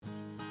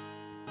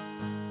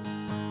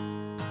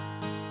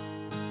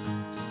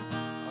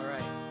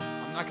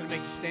not going to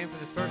make you stand for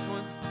this first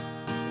one,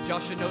 but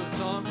y'all should know the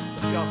song. So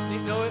if y'all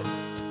know it,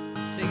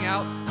 sing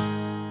out,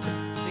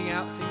 sing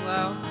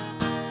loud.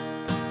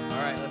 All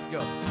right, let's go.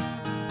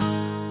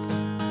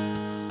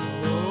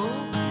 Oh,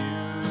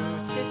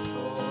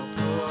 beautiful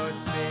for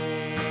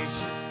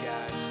spacious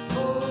sky,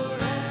 for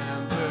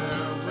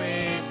amber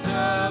waves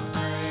of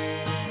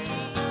grain,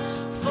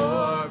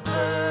 for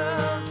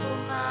purple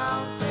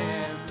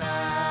mountain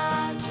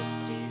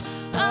majesty,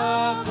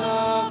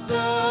 above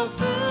the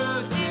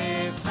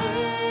fruited plains.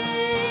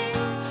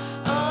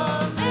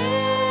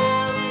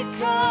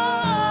 America,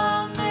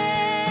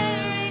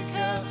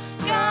 America,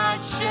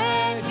 God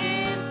shed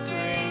His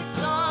grace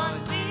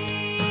on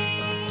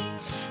thee,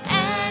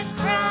 and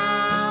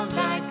crowned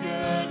thy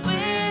good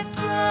with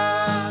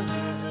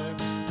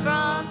brotherhood,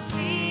 from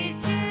sea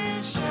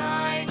to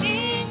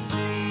shining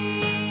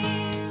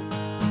sea.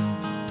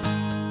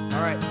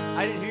 All right,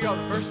 I didn't hear y'all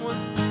the first one,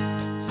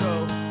 so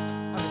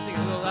I'm gonna sing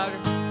a little louder.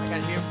 I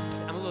gotta hear.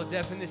 I'm a little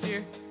deaf in this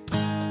ear.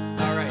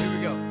 All right, here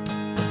we go.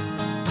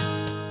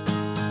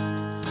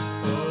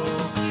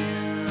 Oh,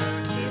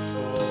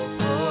 beautiful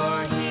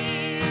for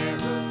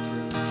heroes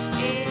prove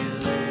in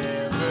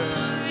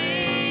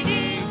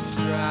liberating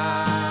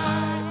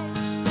strife,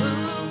 who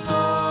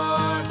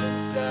more than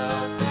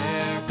self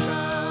their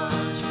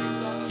country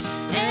love,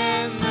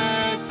 and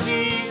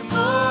mercy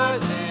more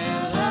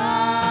than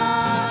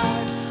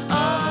life.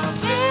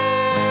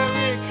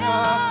 America,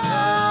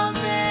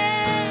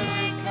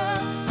 America,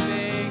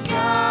 may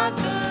God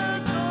the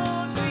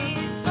gold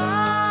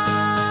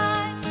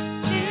refine,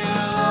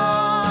 till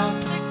all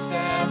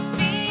success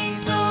be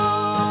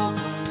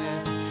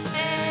nobleness,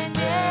 and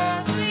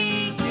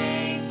every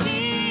gain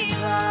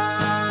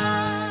divine.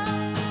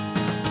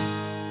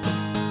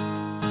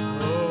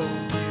 Oh,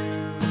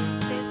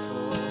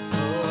 beautiful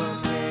for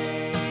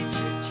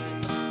pageantry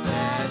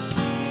that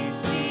sees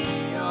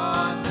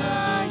beyond the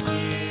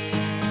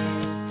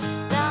years,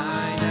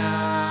 thine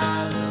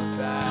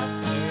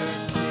alabaster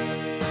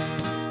city,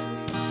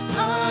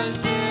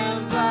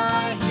 undimmed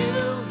by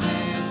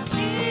human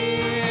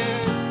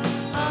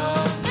tears.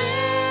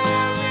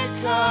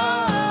 America,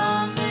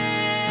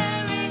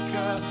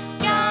 America,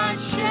 God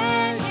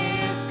shed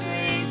His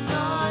grace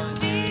on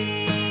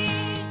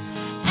thee,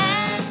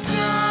 and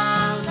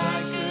crowned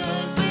thy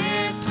good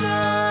with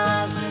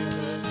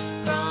brotherhood,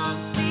 from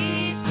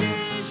sea to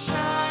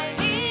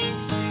shining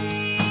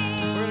sea.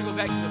 We're gonna go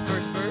back to the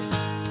first verse.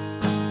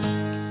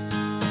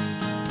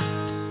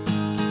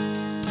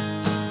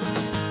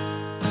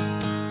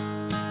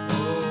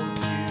 Oh,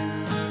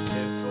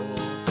 beautiful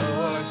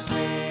for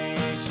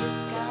spacious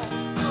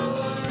skies, for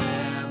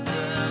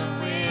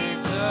amber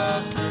waves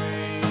of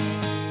grain,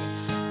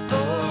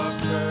 for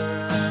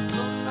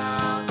purple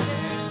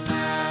mountain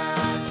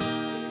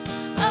majesties,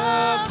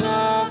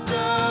 above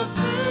the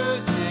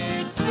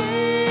fruited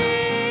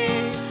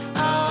plain.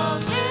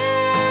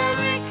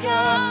 America,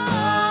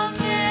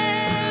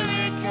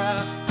 America,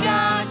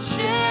 God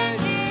shed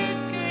His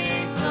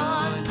grace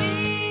on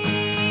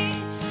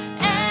thee,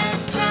 and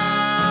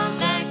crowned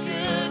thy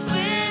good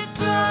with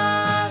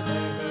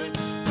brotherhood,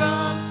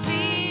 from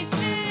sea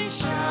to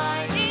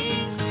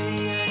shining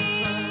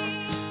sea.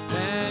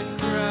 And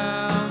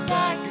crowned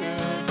thy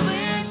good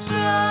with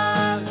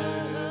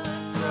brotherhood,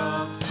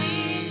 from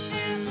sea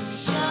to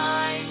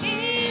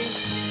shining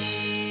sea.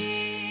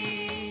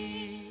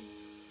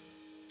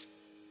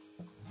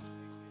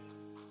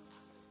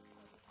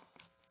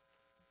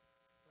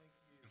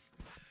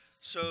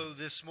 So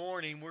this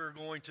morning we're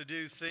going to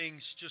do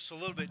things just a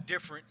little bit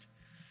different.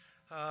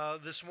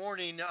 This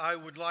morning I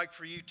would like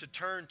for you to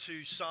turn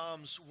to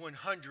Psalms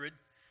 100.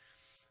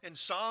 And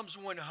Psalms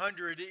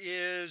 100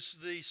 is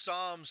the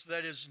Psalms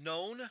that is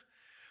known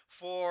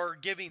for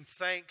giving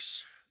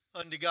thanks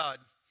unto God.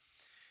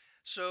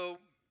 So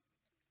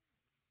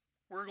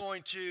we're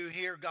going to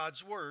hear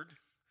God's word,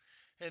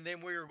 and then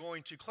we are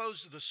going to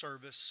close the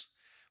service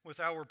with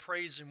our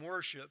praise and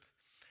worship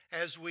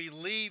as we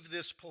leave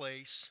this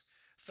place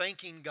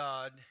thanking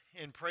God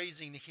and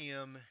praising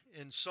Him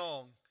in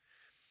song.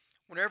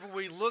 Whenever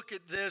we look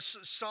at this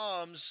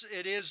Psalms,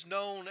 it is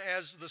known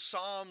as the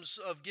Psalms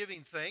of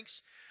giving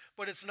thanks,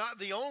 but it's not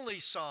the only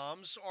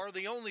Psalms or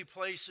the only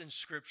place in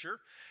Scripture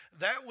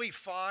that we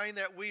find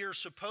that we are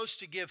supposed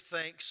to give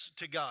thanks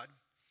to God.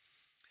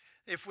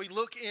 If we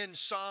look in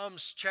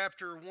Psalms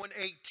chapter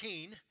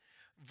 118,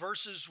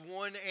 verses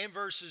 1 and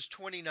verses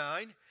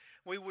 29,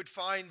 we would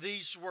find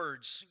these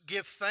words: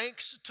 "Give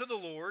thanks to the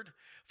Lord,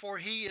 for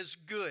He is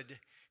good.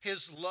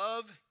 His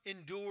love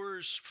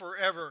endures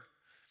forever."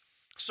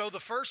 So the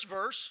first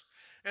verse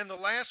and the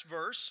last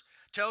verse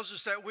tells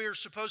us that we are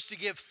supposed to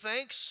give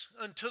thanks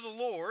unto the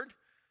Lord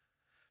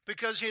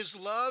because His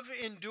love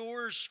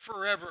endures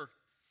forever.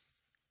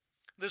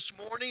 This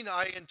morning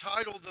I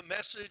entitled the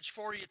message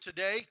for you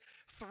today,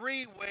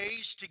 3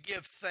 Ways to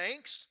Give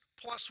Thanks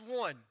plus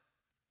 1.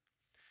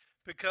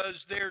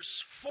 Because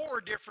there's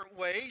 4 different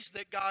ways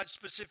that God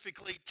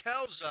specifically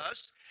tells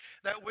us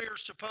that we're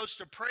supposed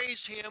to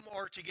praise Him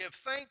or to give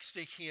thanks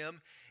to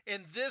Him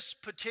in this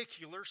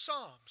particular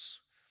Psalms.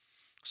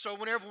 So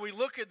whenever we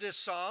look at this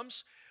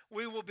Psalms,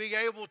 we will be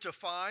able to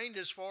find,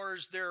 as far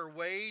as their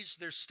ways,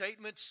 their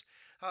statements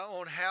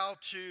on how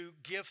to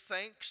give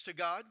thanks to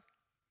God,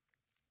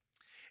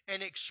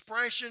 an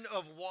expression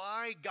of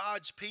why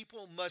God's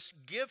people must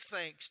give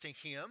thanks to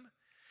Him.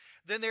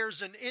 Then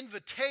there's an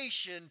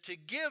invitation to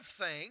give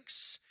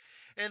thanks.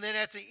 And then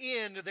at the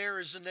end, there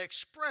is an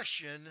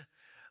expression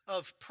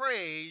of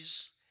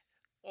praise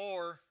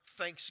or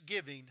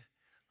thanksgiving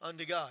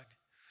unto God.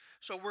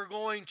 So we're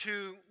going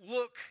to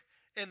look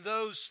in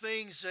those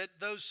things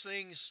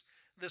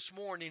this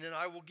morning, and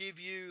I will give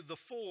you the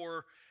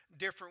 4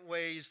 different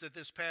ways that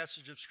this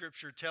passage of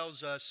Scripture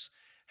tells us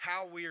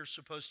how we are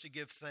supposed to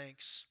give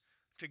thanks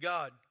to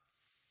God.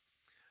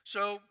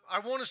 So I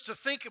want us to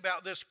think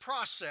about this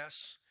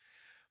process,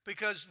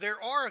 because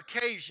there are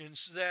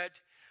occasions that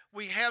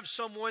we have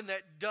someone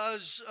that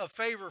does a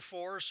favor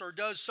for us or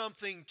does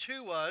something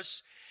to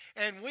us,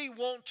 and we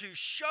want to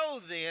show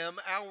them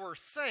our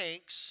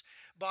thanks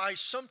by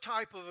some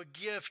type of a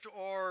gift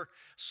or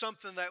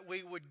something that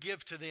we would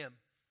give to them.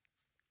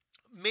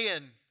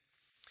 Men,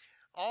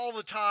 all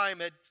the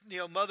time at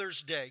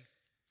Mother's Day,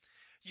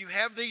 you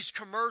have these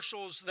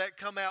commercials that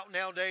come out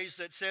nowadays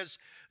that says,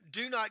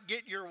 do not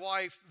get your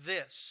wife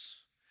this.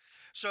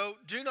 So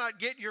do not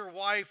get your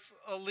wife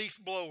a leaf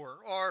blower,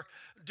 or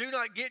do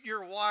not get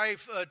your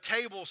wife a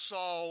table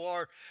saw,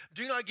 or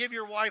do not give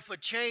your wife a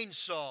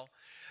chainsaw.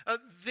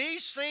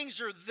 These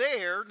things are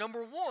there,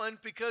 number one,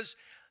 because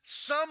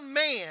some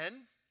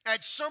man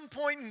at some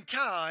point in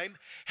time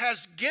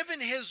has given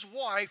his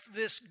wife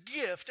this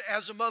gift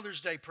as a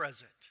Mother's Day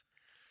present.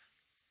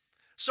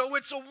 So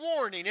it's a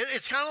warning.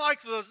 It's kind of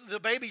like the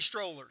baby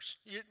strollers.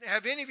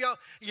 Have any of y'all,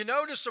 you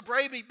notice a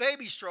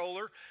baby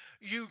stroller,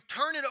 you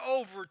turn it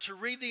over to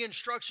read the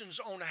instructions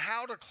on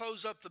how to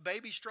close up the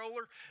baby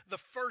stroller, the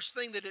first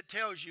thing that it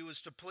tells you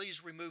is to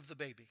please remove the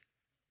baby.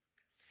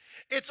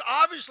 It's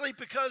obviously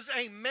because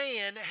a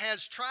man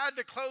has tried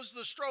to close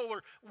the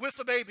stroller with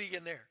the baby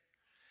in there.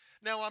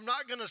 Now, I'm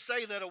not going to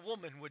say that a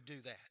woman would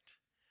do that,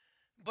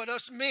 but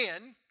us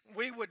men,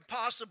 we would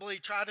possibly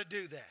try to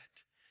do that.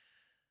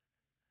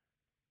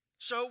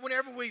 So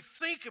whenever we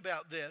think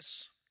about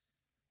this,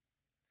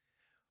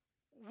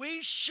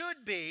 we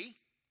should be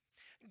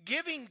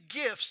giving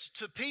gifts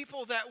to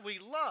people that we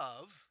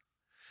love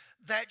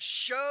that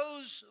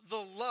shows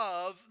the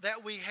love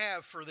that we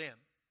have for them.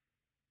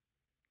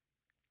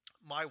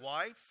 My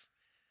wife,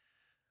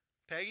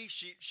 Peggy,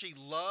 she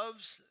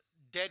loves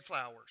dead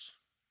flowers.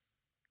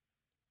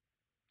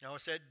 Now I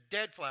said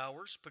dead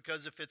flowers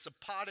because if it's a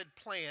potted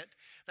plant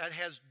that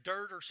has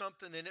dirt or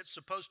something and it's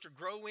supposed to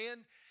grow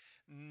in,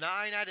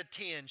 9 out of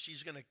 10,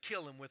 she's going to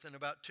kill them within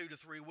about 2 to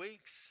 3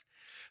 weeks.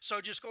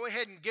 So just go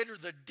ahead and get her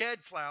the dead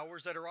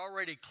flowers that are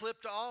already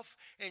clipped off,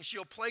 and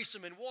she'll place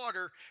them in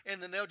water,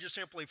 and then they'll just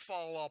simply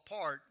fall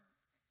apart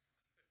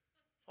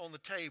on the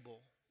table.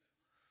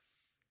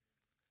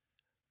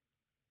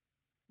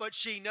 But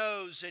she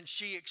knows and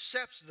she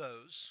accepts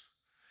those.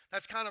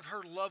 That's kind of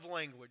her love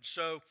language.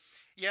 So,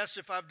 yes,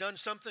 if I've done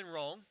something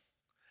wrong,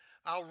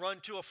 I'll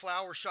run to a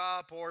flower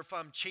shop, or if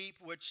I'm cheap,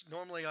 which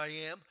normally I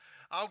am,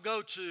 I'll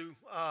go to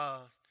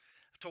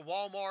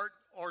Walmart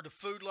or to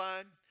Food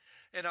Line,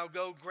 and I'll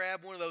go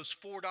grab one of those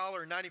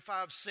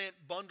 $4.95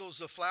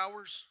 bundles of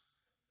flowers.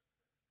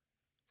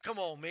 Come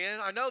on, man.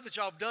 I know that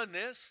y'all have done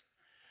this.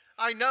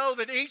 I know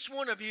that each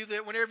one of you,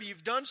 that whenever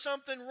you've done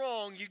something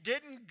wrong, you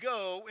didn't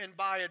go and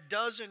buy a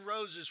dozen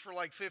roses for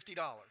like $50.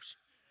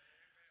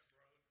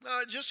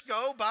 Just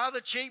go buy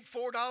the cheap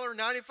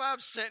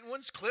 $4.95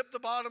 ones, clip the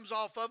bottoms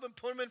off of them,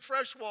 put them in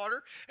fresh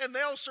water, and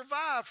they'll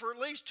survive for at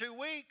least 2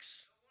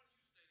 weeks.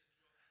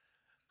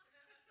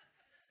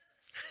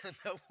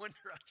 No wonder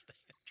I stay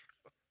in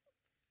trouble.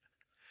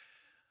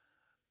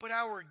 But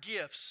our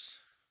gifts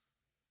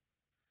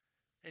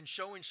and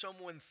showing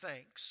someone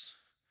thanks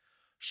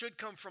should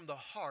come from the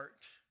heart,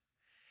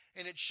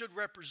 and it should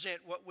represent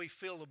what we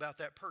feel about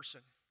that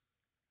person.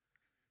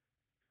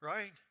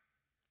 Right?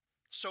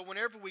 So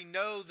whenever we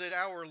know that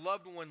our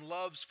loved one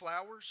loves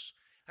flowers,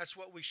 that's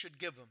what we should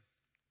give them.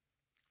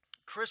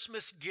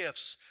 Christmas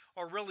gifts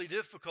are really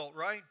difficult,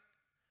 right?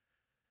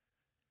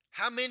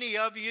 How many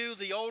of you,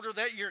 the older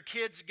that your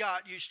kids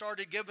got, you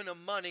started giving them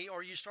money,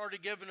 or you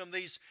started giving them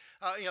these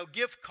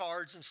gift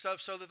cards and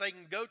stuff so that they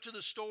can go to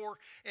the store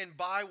and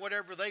buy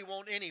whatever they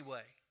want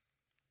anyway?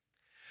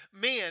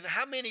 Men,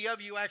 how many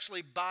of you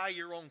actually buy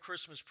your own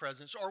Christmas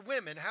presents? Or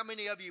women, how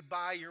many of you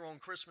buy your own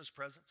Christmas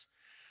presents?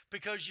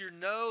 Because you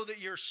know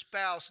that your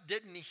spouse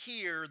didn't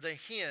hear the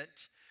hint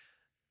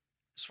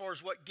as far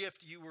as what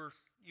gift you were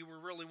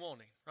really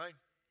wanting, right?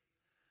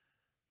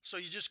 So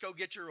you just go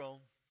get your own.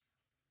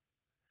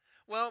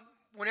 Well,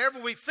 whenever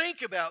we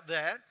think about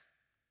that,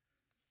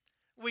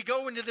 we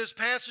go into this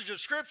passage of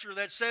Scripture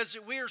that says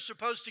that we are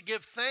supposed to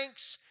give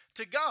thanks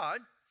to God.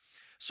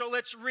 So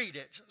let's read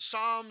it.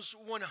 Psalms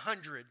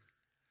 100.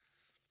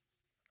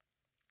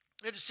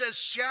 It says,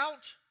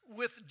 "Shout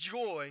with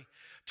joy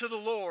to the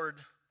Lord,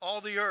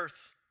 all the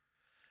earth.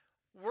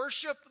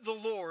 Worship the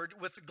Lord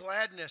with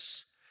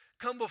gladness.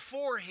 Come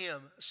before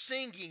Him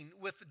singing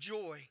with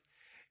joy.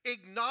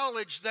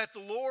 acknowledge that the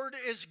Lord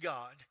is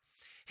God.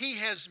 He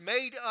has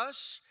made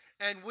us,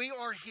 and we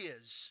are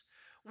His.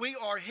 We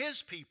are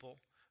His people,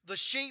 the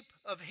sheep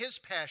of His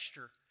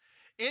pasture.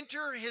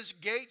 Enter His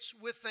gates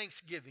with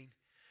thanksgiving.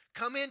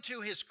 Come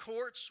into His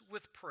courts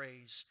with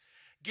praise.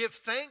 Give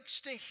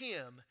thanks to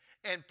Him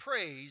and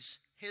praise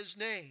His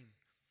name.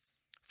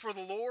 For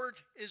the Lord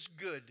is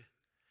good.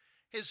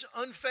 His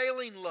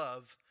unfailing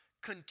love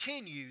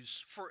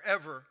continues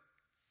forever,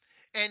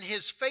 and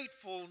His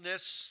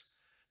faithfulness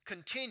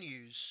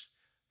continues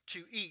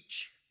to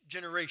each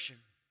generation.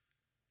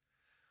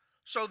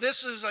 So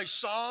this is a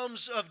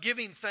Psalms of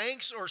giving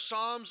thanks, or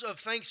Psalms of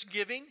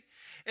thanksgiving.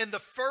 And the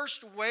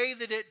first way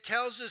that it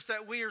tells us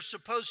that we are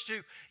supposed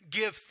to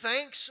give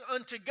thanks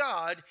unto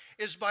God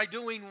is by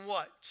doing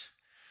what?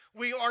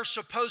 We are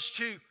supposed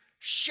to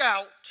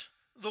shout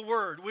the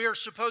word. We are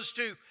supposed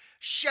to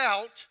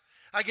shout,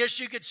 I guess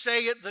you could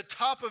say, at the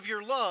top of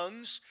your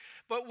lungs.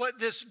 But what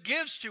this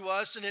gives to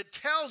us, and it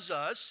tells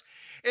us,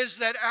 is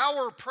that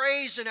our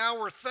praise and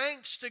our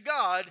thanks to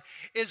God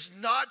is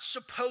not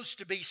supposed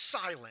to be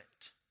silent.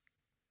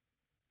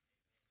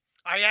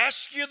 I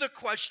ask you the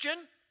question,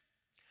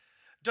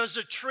 does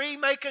a tree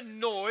make a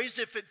noise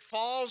if it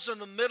falls in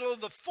the middle of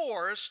the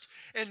forest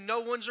and no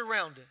one's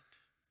around it?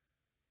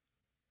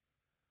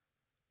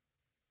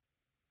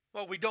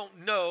 Well, we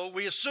don't know.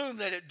 We assume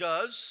that it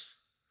does,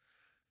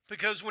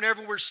 because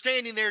whenever we're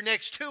standing there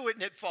next to it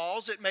and it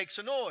falls, it makes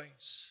a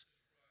noise.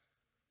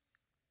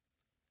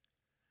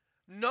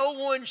 No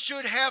one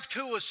should have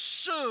to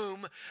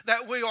assume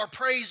that we are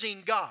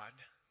praising God.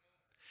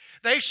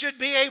 They should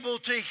be able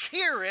to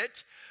hear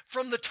it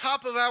from the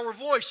top of our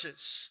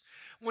voices.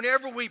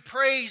 Whenever we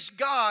praise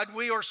God,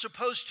 we are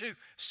supposed to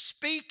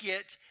speak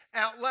it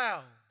out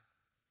loud.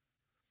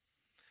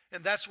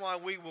 And that's why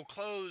we will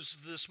close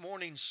this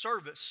morning's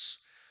service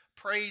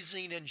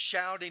praising and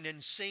shouting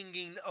and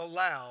singing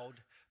aloud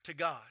to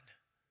God.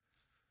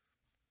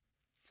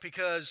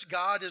 Because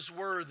God is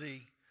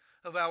worthy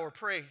of our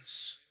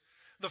praise.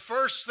 The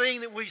first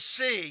thing that we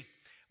see,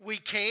 we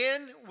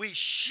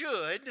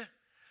should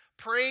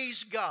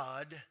praise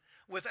God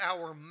with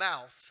our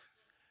mouth.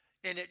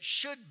 And it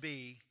should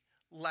be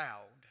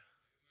loud.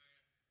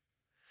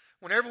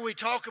 Whenever we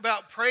talk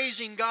about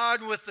praising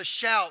God with the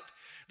shout,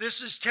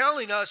 this is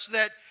telling us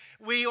that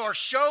we are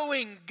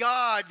showing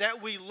God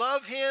that we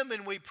love Him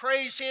and we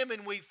praise Him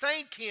and we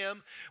thank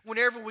Him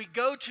whenever we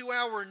go to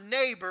our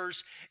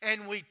neighbors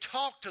and we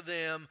talk to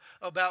them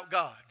about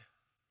God.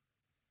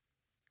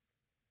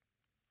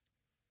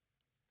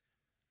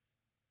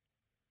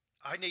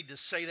 I need to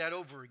say that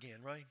over again,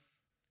 right?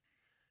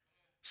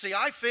 See,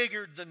 I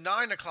figured the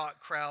 9 o'clock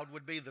crowd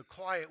would be the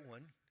quiet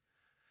one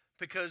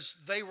because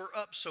they were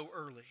up so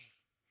early.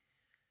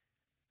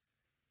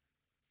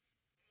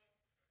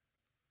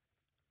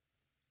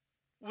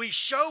 We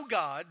show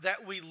God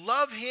that we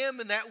love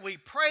Him and that we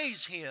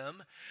praise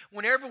Him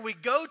whenever we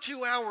go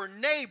to our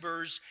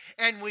neighbors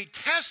and we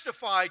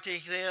testify to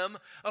them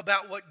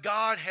about what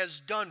God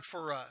has done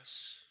for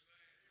us.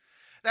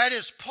 That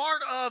is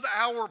part of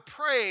our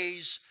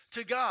praise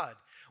to God.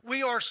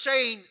 We are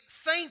saying,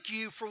 thank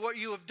you for what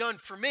you have done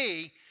for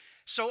me,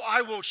 so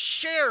I will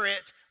share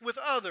it with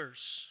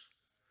others.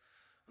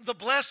 The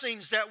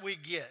blessings that we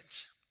get.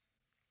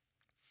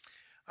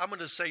 I'm going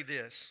to say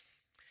this.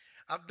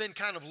 I've been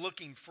kind of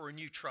looking for a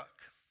new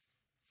truck.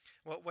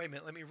 Well, wait a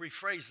minute, let me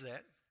rephrase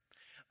that.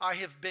 I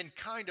have been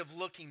kind of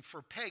looking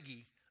for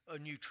Peggy a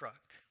new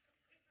truck.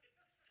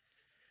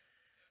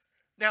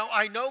 Now,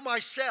 I know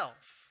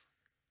myself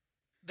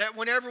that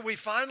whenever we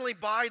finally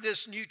buy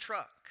this new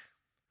truck,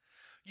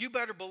 you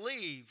better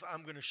believe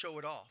I'm going to show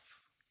it off.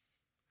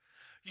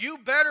 You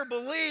better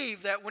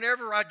believe that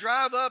whenever I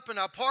drive up and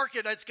I park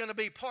it, it's going to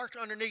be parked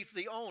underneath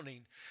the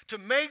awning to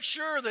make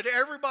sure that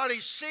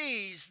everybody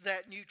sees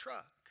that new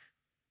truck.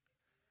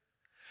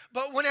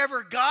 But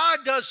whenever God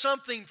does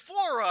something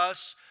for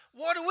us,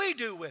 what do we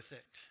do with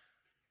it?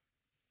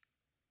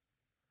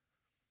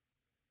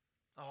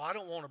 Oh, I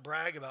don't want to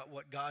brag about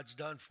what God's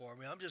done for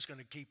me. I'm just going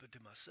to keep it to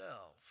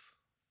myself.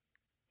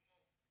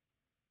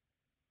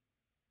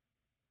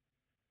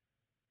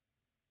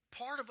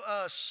 Part of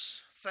us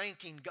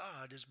thanking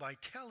God is by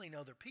telling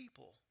other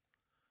people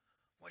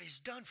what He's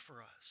done for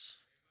us.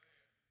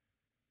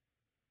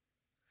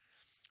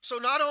 So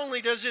not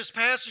only does this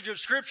passage of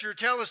Scripture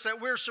tell us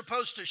that we're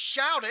supposed to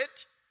shout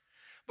it,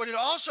 but it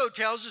also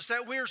tells us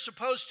that we're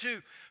supposed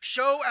to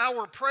show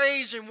our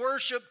praise and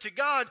worship to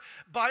God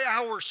by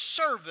our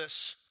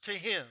service to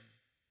Him.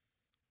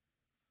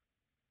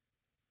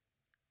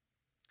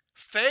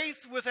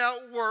 Faith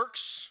without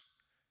works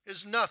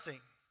is nothing.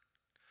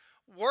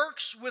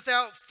 Works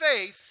without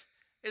faith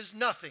is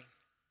nothing.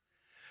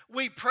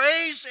 We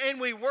praise and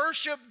we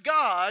worship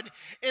God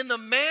in the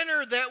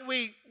manner that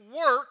we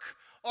work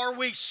or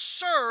we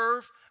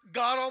serve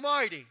God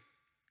Almighty.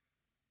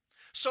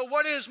 So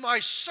what is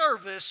my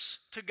service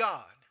to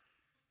God?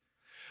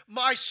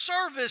 My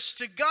service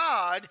to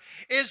God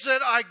is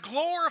that I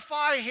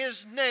glorify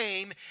His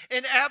name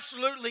in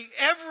absolutely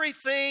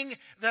everything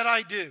that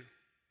I do.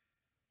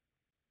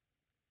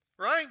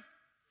 Right?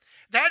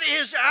 That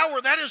is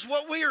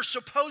what we are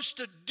supposed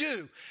to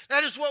do.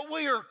 That is what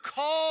we are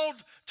called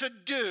to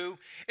do,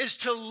 is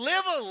to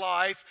live a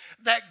life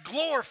that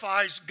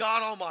glorifies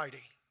God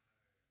Almighty.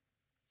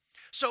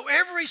 So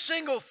every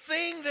single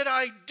thing that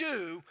I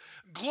do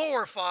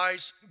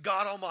glorifies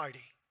God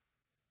Almighty.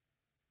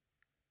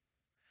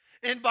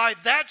 And by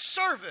that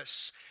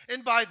service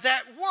and by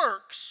that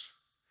works,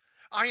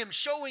 I am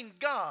showing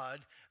God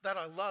that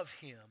I love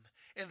Him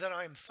and that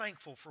I am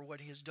thankful for what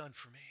He has done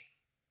for me.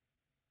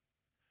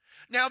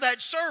 Now,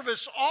 that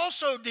service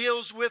also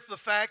deals with the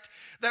fact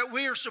that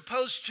we are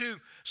supposed to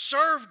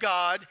serve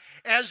God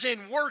as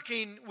in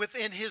working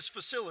within His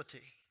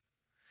facility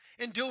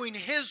and doing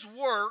His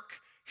work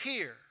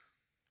here.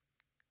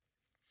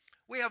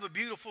 We have a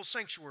beautiful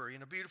sanctuary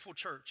and a beautiful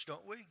church,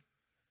 don't we?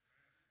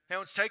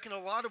 Now, it's taken a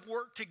lot of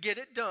work to get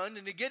it done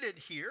and to get it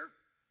here.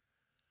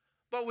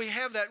 But we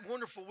have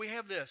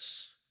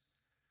this.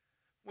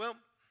 Well,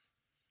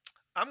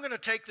 I'm going to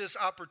take this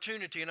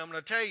opportunity and I'm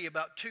going to tell you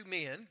about two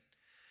men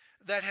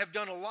that have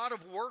done a lot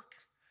of work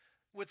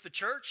with the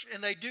church,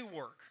 and they do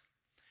work.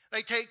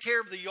 They take care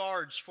of the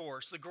yards for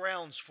us, the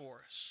grounds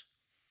for us.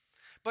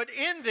 But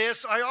in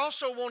this, I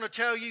also want to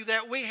tell you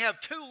that we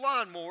have two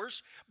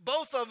lawnmowers.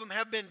 Both of them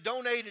have been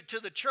donated to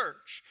the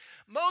church.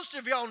 Most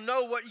of y'all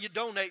know what you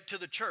donate to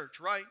the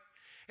church, right?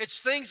 It's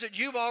things that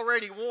you've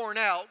already worn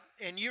out,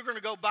 and you're going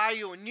to go buy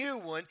you a new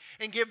one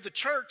and give the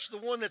church the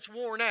one that's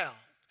worn out.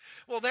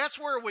 Well, that's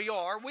where we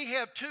are. We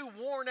have two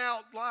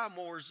worn-out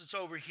lawnmowers that's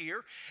over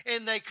here,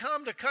 and they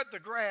come to cut the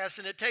grass,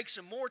 and it takes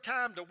them more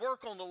time to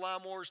work on the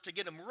lawnmowers to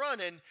get them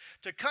running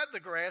to cut the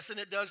grass than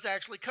it does to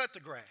actually cut the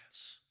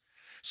grass.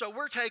 So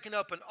we're taking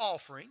up an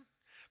offering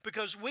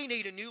because we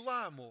need a new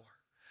lawnmower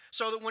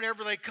so that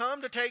whenever they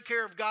come to take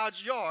care of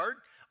God's yard,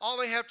 all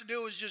they have to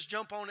do is just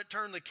jump on it,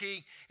 turn the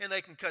key, and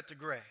they can cut the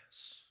grass.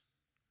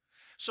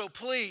 So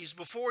please,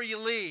 before you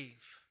leave,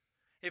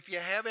 if you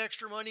have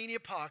extra money in your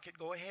pocket,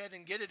 go ahead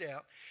and get it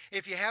out.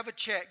 If you have a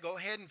check, go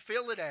ahead and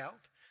fill it out.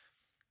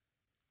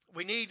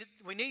 We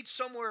need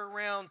somewhere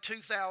around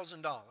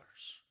 $2,000.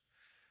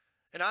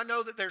 And I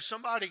know that there's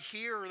somebody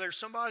here or there's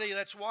somebody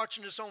that's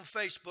watching us on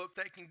Facebook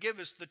that can give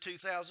us the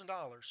 $2,000.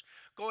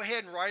 Go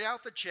ahead and write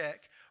out the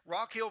check.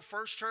 Rock Hill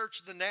First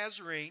Church of the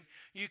Nazarene.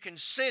 You can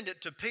send it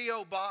to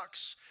P.O.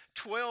 Box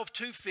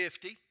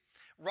 12250,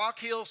 Rock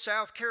Hill,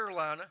 South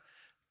Carolina,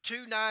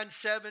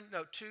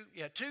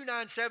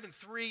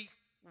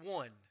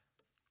 29731.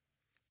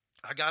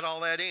 I got all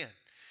that in.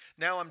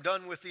 Now I'm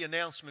done with the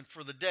announcement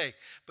for the day.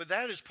 But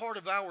that is part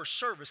of our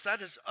service.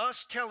 That is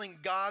us telling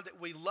God that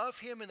we love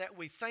Him and that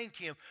we thank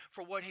Him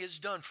for what He has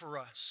done for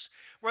us.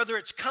 Whether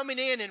it's coming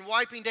in and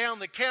wiping down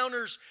the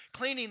counters,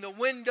 cleaning the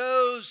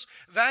windows,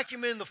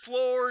 vacuuming the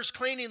floors,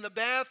 cleaning the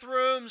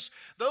bathrooms,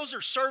 those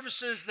are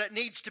services that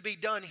needs to be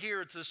done here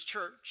at this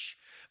church.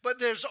 But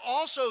there's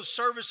also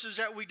services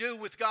that we do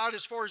with God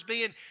as far as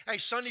being a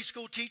Sunday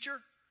school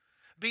teacher,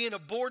 being a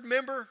board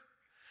member,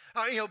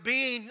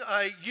 being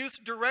a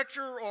youth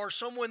director or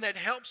someone that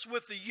helps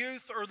with the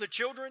youth or the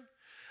children.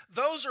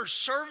 Those are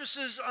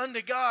services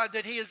unto God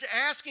that He is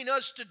asking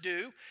us to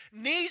do,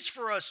 needs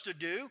for us to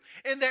do,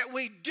 and that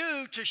we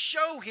do to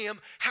show Him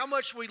how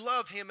much we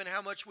love Him and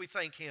how much we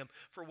thank Him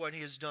for what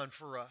He has done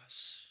for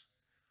us.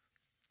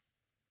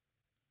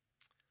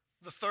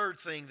 The third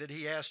thing that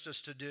He asked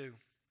us to do.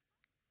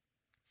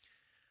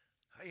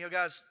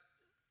 Guys,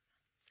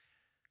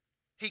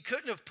 He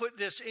couldn't have put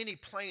this any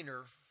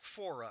plainer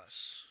for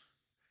us.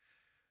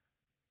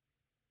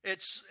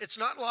 It's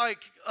not like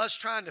us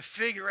trying to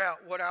figure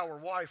out what our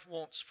wife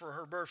wants for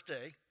her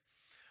birthday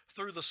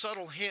through the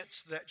subtle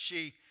hints that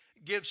she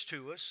gives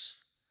to us.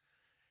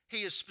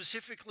 He is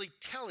specifically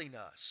telling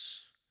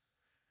us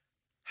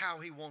how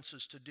He wants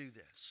us to do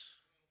this.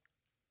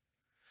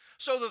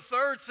 So the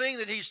third thing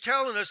that He's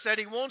telling us that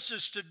He wants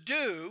us to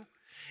do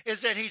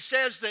is that He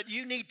says that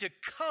you need to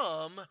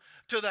come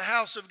to the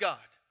house of God.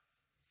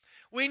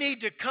 We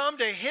need to come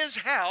to His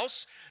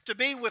house to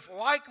be with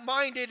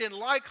like-minded and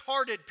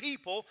like-hearted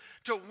people,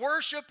 to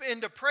worship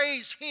and to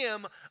praise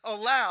Him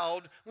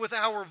aloud with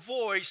our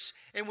voice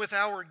and with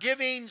our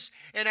givings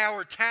and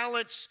our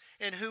talents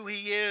and who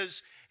He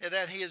is and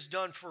that He has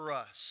done for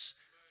us.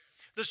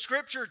 The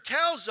Scripture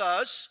tells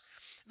us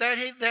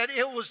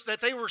that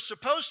they were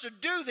supposed to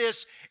do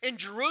this in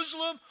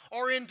Jerusalem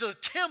or in the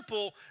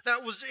temple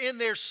that was in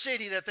their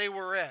city that they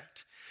were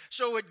at.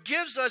 So it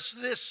gives us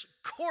this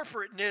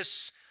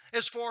corporateness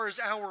as far as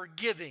our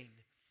giving.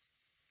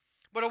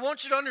 But I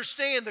want you to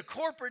understand the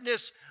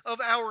corporateness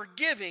of our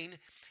giving.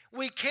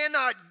 We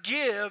cannot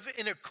give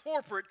in a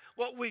corporate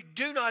what we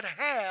do not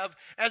have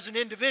as an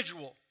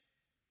individual.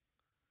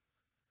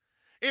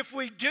 If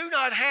we do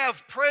not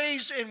have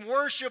praise and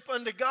worship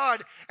unto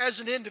God as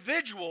an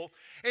individual,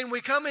 and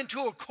we come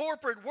into a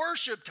corporate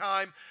worship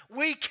time,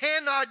 we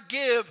cannot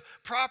give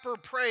proper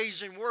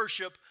praise and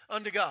worship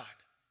unto God.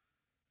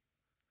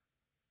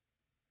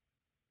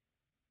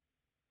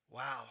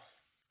 Wow.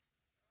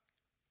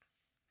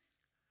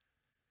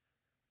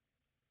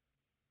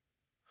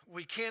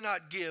 We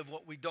cannot give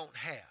what we don't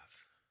have.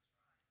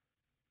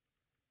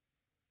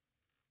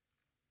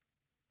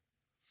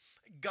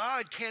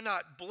 God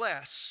cannot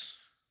bless.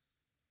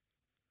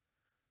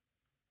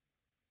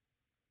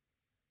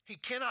 He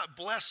cannot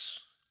bless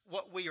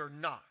what we are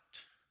not.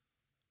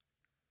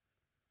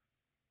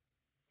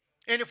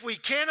 And if we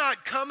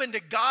cannot come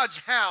into God's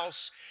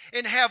house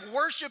and have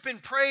worship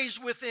and praise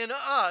within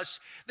us,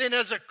 then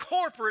as a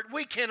corporate,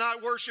 we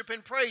cannot worship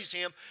and praise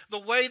Him the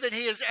way that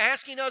He is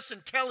asking us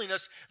and telling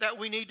us that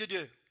we need to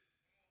do.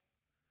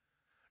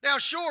 Now,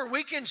 sure,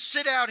 we can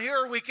sit out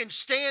here, or we can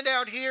stand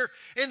out here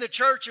in the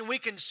church and we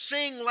can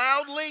sing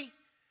loudly,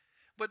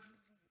 but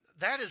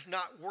that is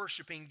not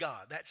worshiping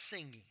God. That's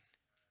singing.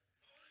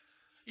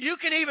 You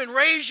can even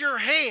raise your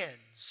hands.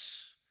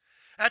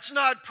 That's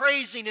not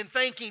praising and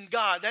thanking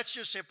God. That's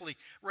just simply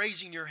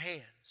raising your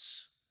hands.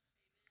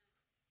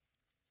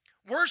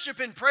 Worship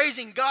and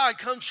praising God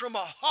comes from a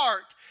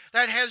heart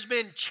that has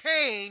been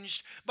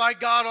changed by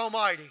God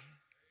Almighty.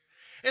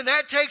 And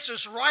that takes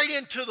us right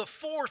into the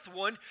fourth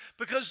one,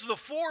 because the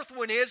fourth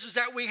one is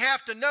that we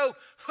have to know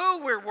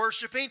who we're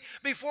worshiping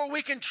before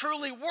we can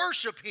truly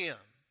worship Him.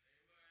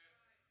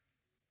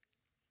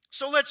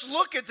 So let's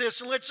look at this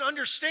and let's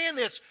understand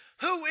this.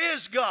 Who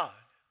is God?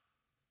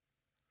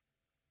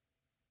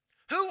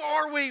 Who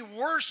are we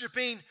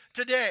worshiping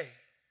today?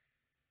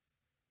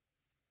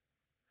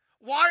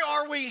 Why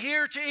are we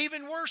here to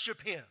even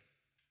worship Him?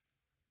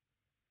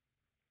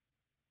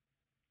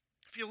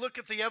 If you look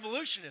at the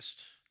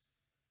evolutionists,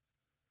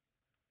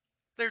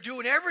 they're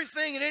doing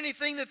everything and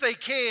anything that they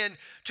can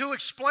to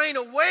explain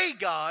away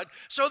God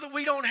so that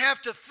we don't have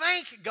to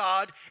thank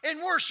God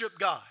and worship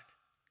God.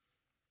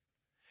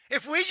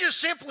 If we just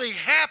simply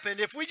happened,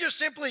 if we just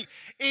simply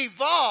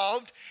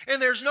evolved,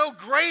 and there's no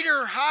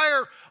greater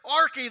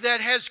hierarchy that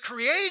has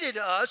created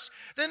us,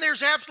 then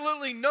there's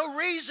absolutely no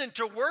reason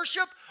to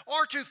worship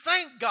or to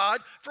thank God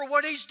for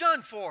what He's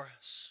done for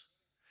us.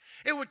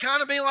 It would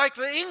kind of be like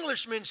the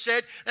Englishman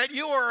said, that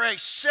you are a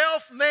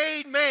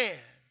self-made man.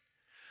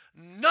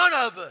 None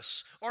of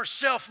us are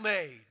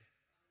self-made.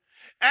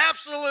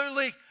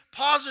 Absolutely,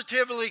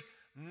 positively,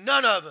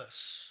 none of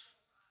us.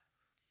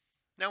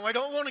 Now, I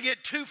don't want to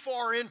get too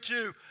far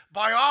into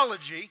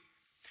biology,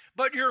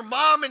 but your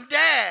mom and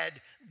dad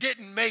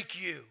didn't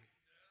make you.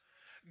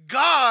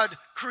 God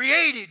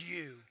created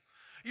you.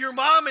 Your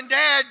mom and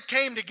dad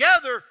came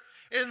together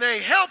and they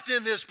helped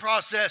in this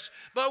process,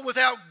 but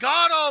without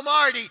God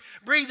Almighty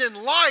breathing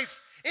life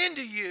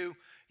into you,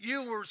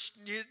 you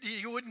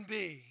wouldn't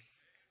be.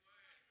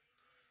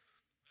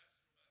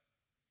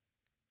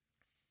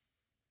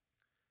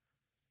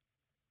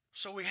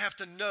 So we have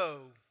to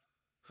know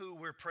who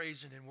we're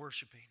praising and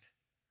worshiping.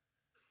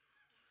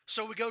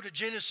 So we go to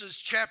Genesis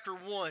chapter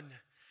 1,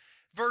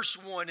 verse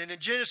 1. And in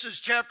Genesis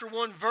chapter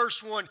 1,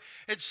 verse 1,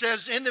 it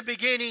says, in the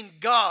beginning,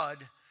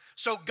 God.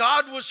 So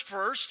God was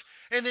first,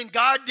 and then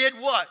God did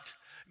what?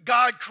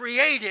 God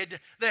created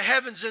the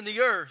heavens and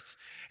the earth.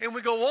 And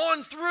we go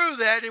on through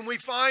that, and we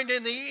find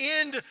in the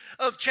end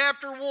of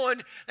chapter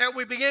 1 that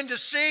we begin to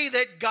see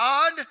that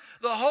God,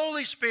 the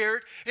Holy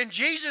Spirit, and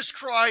Jesus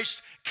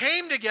Christ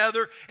came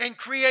together and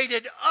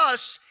created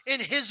us in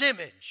His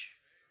image.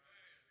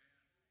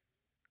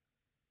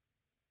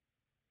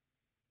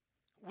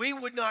 We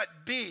would not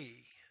be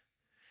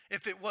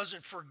if it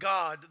wasn't for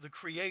God, the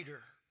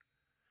Creator.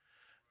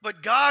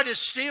 But God is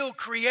still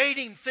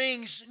creating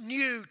things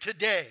new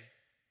today.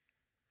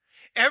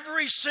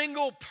 Every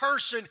single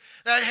person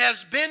that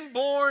has been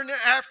born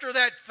after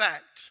that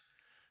fact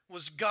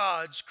was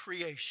God's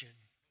creation.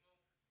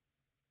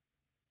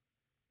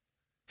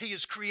 He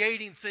is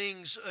creating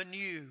things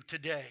anew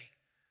today.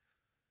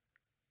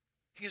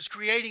 He is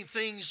creating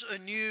things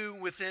anew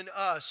within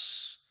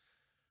us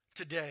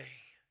today.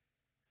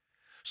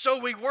 So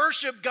we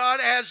worship God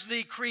as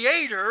the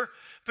Creator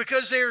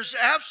because there's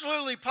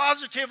absolutely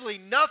positively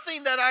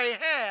nothing that I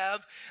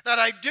have that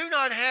I do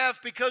not have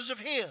because of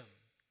Him.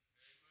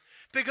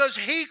 Because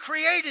He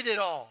created it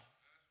all.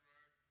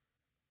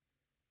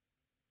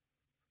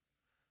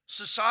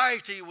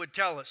 Society would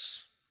tell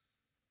us,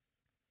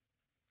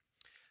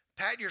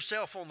 pat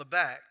yourself on the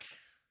back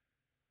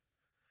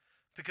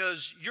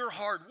because your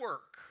hard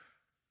work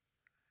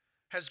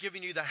has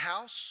given you the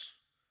house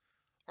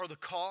or the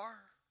car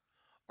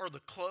or the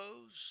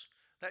clothes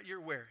that you're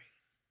wearing.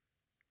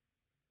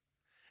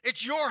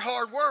 It's your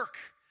hard work.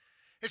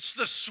 It's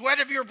the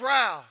sweat of your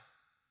brow.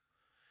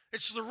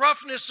 It's the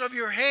roughness of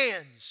your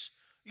hands.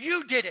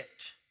 You did it.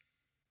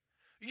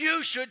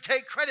 You should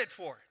take credit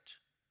for it.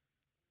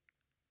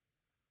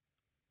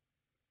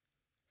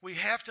 We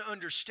have to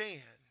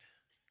understand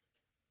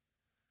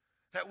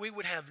that we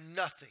would have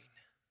nothing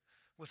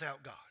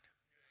without God.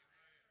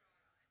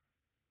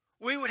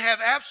 We would have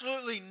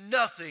absolutely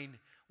nothing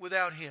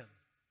without Him.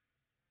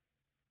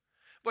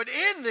 But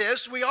in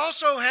this, we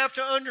also have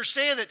to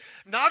understand that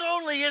not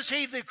only is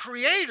He the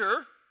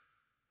Creator,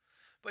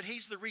 but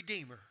He's the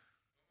Redeemer.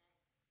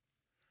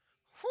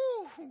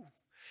 Whew.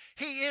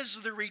 He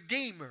is the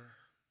Redeemer.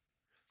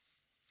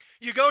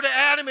 You go to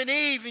Adam and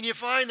Eve and you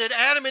find that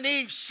Adam and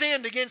Eve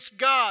sinned against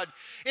God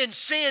and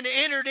sin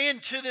entered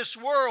into this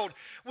world.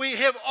 We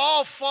have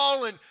all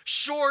fallen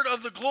short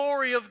of the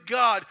glory of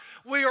God.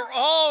 We are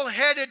all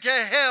headed to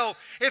hell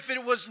if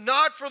it was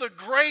not for the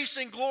grace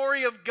and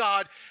glory of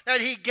God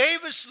that He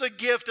gave us the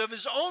gift of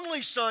His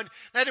only Son,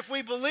 that if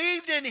we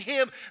believed in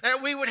Him,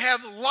 that we would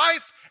have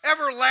life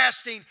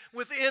everlasting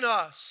within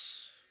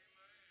us.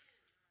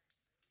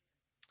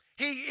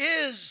 He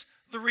is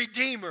the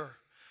Redeemer,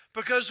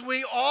 because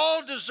we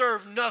all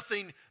deserve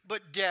nothing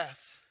but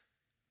death.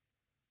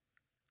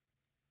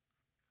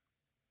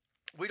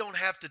 We don't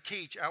have to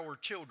teach our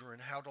children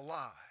how to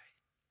lie.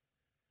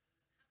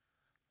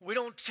 We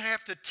don't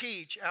have to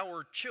teach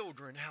our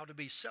children how to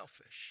be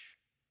selfish.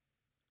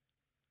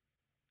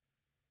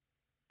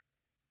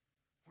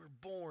 We're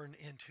born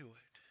into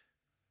it.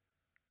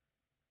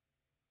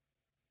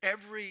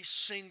 Every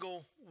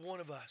single one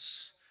of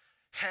us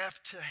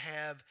have to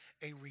have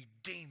a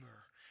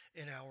Redeemer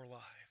in our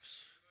lives.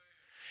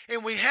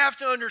 And we have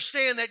to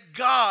understand that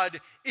God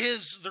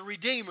is the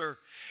Redeemer.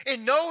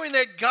 And knowing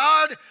that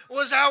God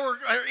is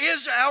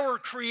our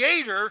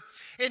Creator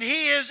and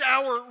He is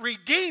our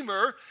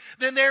Redeemer,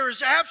 then there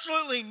is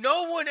absolutely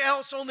no one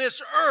else on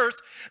this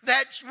earth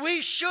that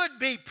we should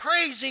be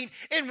praising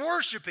and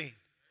worshiping.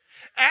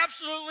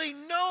 Absolutely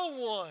no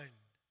one.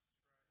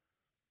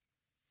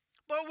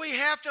 But we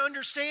have to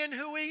understand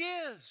who He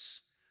is.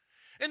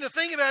 And the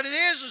thing about it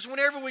is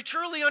whenever we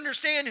truly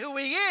understand who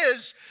He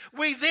is,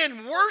 we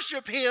then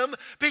worship Him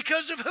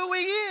because of who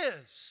He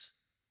is.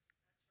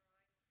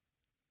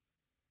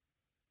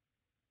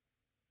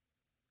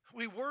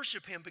 We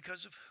worship Him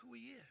because of who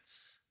He is.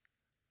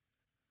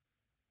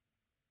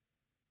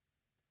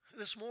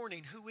 This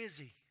morning, who is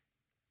He?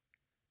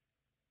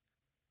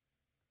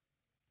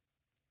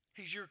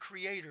 He's your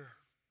Creator.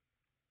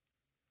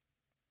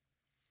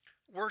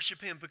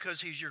 Worship Him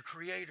because He's your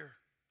Creator.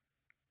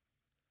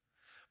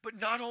 But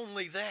not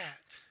only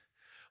that,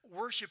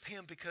 worship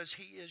Him because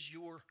He is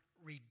your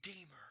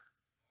Redeemer.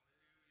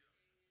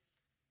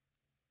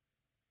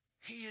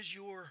 He is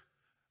your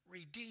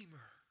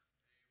Redeemer.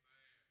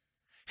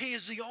 He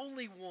is the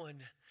only one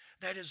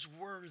that is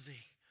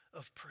worthy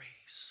of praise.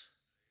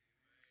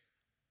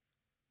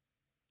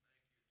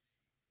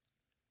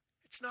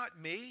 It's not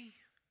me.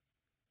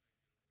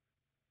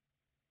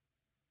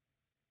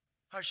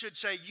 I should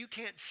say, you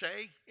can't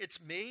say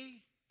it's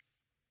me.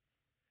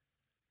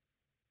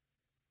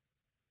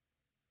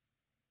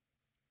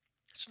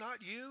 It's not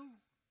you.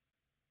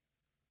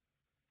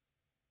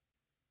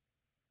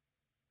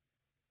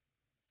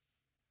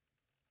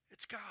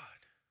 It's God.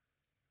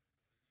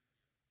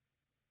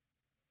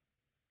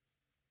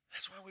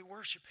 That's why we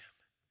worship Him.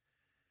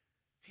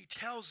 He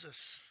tells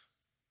us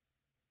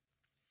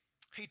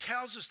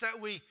that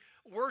we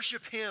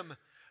worship Him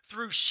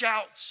through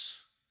shouts,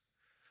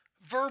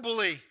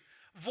 verbally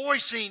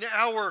voicing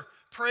our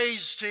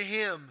praise to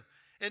Him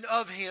and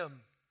of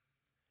Him.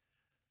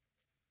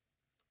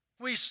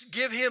 We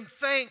give Him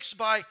thanks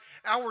by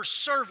our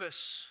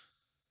service,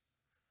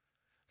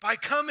 by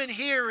coming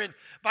here and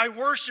by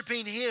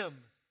worshiping Him,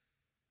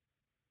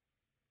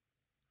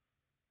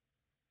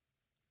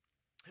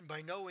 and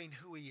by knowing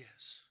who He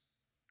is.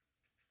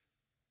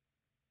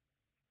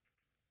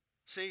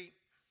 See,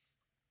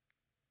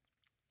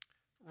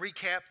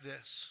 recap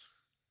this.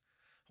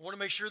 I want to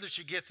make sure that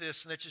you get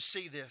this and that you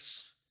see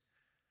this.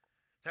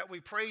 That we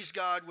praise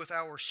God with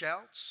our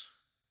shouts.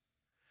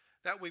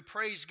 That we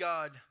praise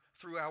God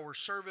through our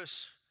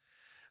service,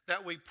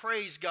 that we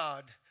praise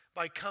God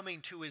by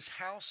coming to His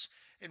house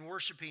and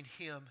worshiping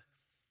Him.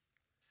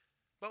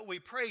 But we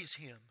praise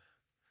Him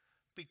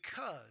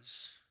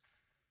because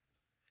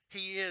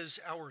He is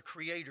our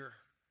Creator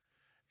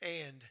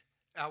and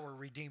our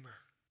Redeemer.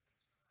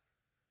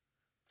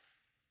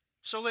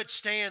 So let's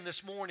stand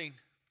this morning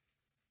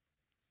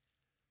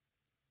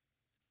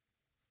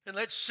and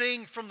let's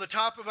sing from the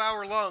top of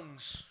our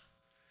lungs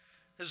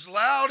as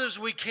loud as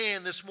we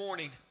can this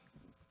morning,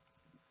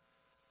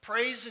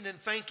 praising and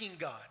thanking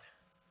God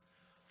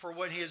for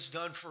what He has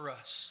done for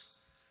us.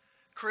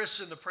 Chris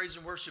and the praise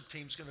and worship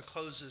team is going to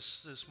close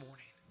this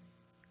morning.